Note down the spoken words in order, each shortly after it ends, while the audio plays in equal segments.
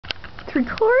It's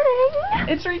recording.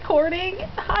 It's recording.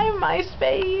 Hi,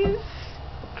 MySpace.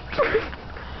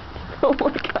 Oh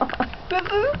my god. This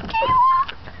is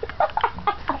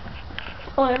Kayla.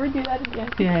 I'll never do that again.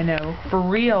 Yeah, I know. For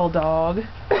real, dog.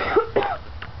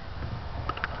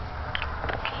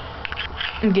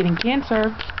 I'm getting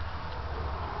cancer.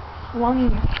 Lung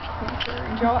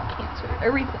cancer, jaw cancer,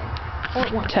 everything. All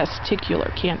at once.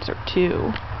 Testicular cancer,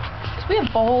 too. Because we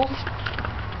have balls.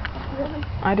 Really?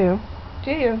 I do. Do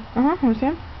you? Uh-huh. Want to see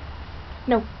him?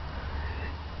 No.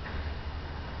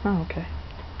 Oh, okay.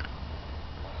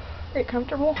 Are you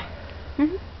comfortable?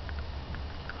 Mm-hmm.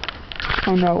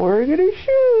 Oh no, we're gonna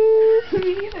shoot.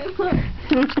 Me neither. Look.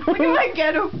 Look at my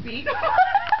ghetto feet.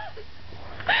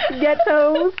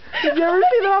 Ghettos. Did you ever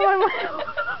see that on my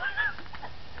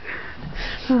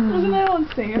Wasn't that on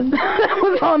Sam? That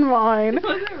was on mine.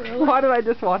 Was it really? Why did I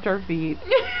just watch our feet?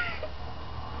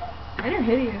 Mine are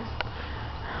hideous.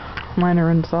 Mine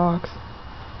are in socks.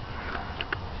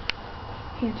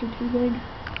 Pants are too big.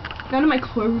 None of my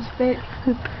clothes fit.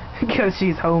 Because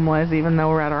she's homeless, even though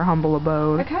we're at our humble I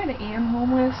abode. kind of am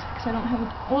homeless because I don't have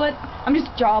a... Well, I'm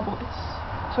just jobless.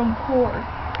 So I'm poor.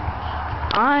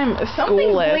 I'm Something's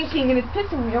schoolless. blinking and it's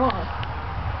pissing me off.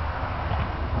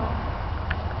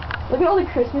 Oh. Look at all the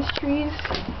Christmas trees.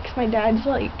 Because my dad's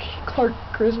like Clark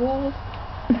Griswold.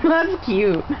 That's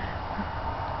cute.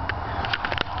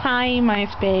 Hi,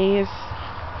 MySpace.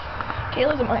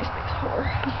 Kayla's a MySpace whore.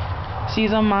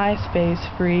 She's a MySpace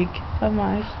freak. A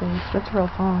MySpace. That's a real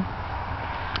song.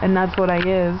 And that's what I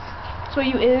is. It's what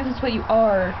you is, it's what you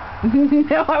are.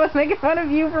 No, I was making fun of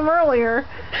you from earlier.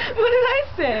 What did I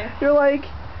say? You're like,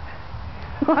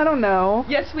 I don't know.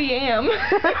 Yes, we am.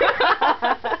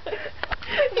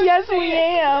 Yes, we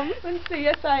am. Let's say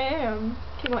yes, I am.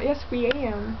 Came out, yes, we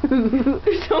am.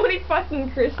 There's so many fucking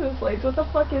Christmas lights. What the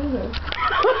fuck is this?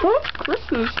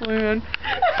 Christmas land.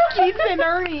 Keith and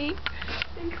Ernie.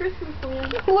 In Christmas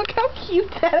land. Look how cute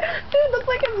that. Dude, looks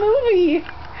like a movie.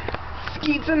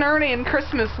 Skeets and Ernie in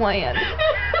Christmas Land.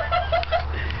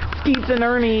 Skeets and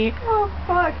Ernie. Oh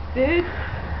fuck, dude.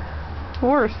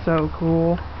 We're so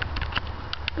cool.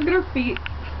 Look at her feet.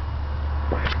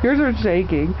 Yours are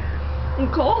shaking.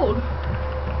 I'm cold.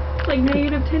 It's like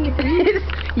negative 10 degrees.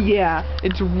 Yeah,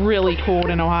 it's really cold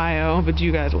in Ohio, but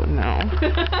you guys wouldn't know.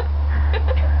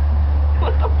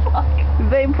 What the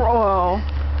fuck?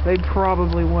 They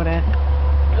probably wouldn't.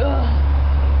 Ugh.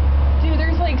 Dude,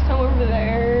 there's like some over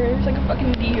there. There's like a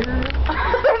fucking deer.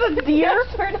 There's a deer?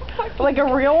 I swear to fucking Like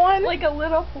a real one? like a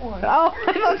little one. Oh,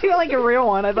 I thought you were like a real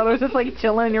one. I thought it was just like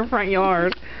chilling in your front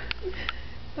yard.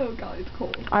 Oh god, it's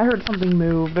cold. I heard something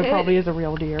move. There probably is a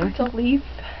real deer. It's a leaf.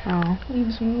 Oh.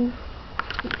 Leaves move.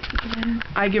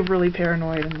 I get really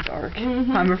paranoid in the dark.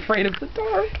 Mm-hmm. I'm afraid of the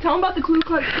dark. Tell them about the Ku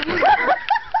Klux Klan.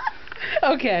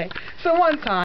 Okay, so one time.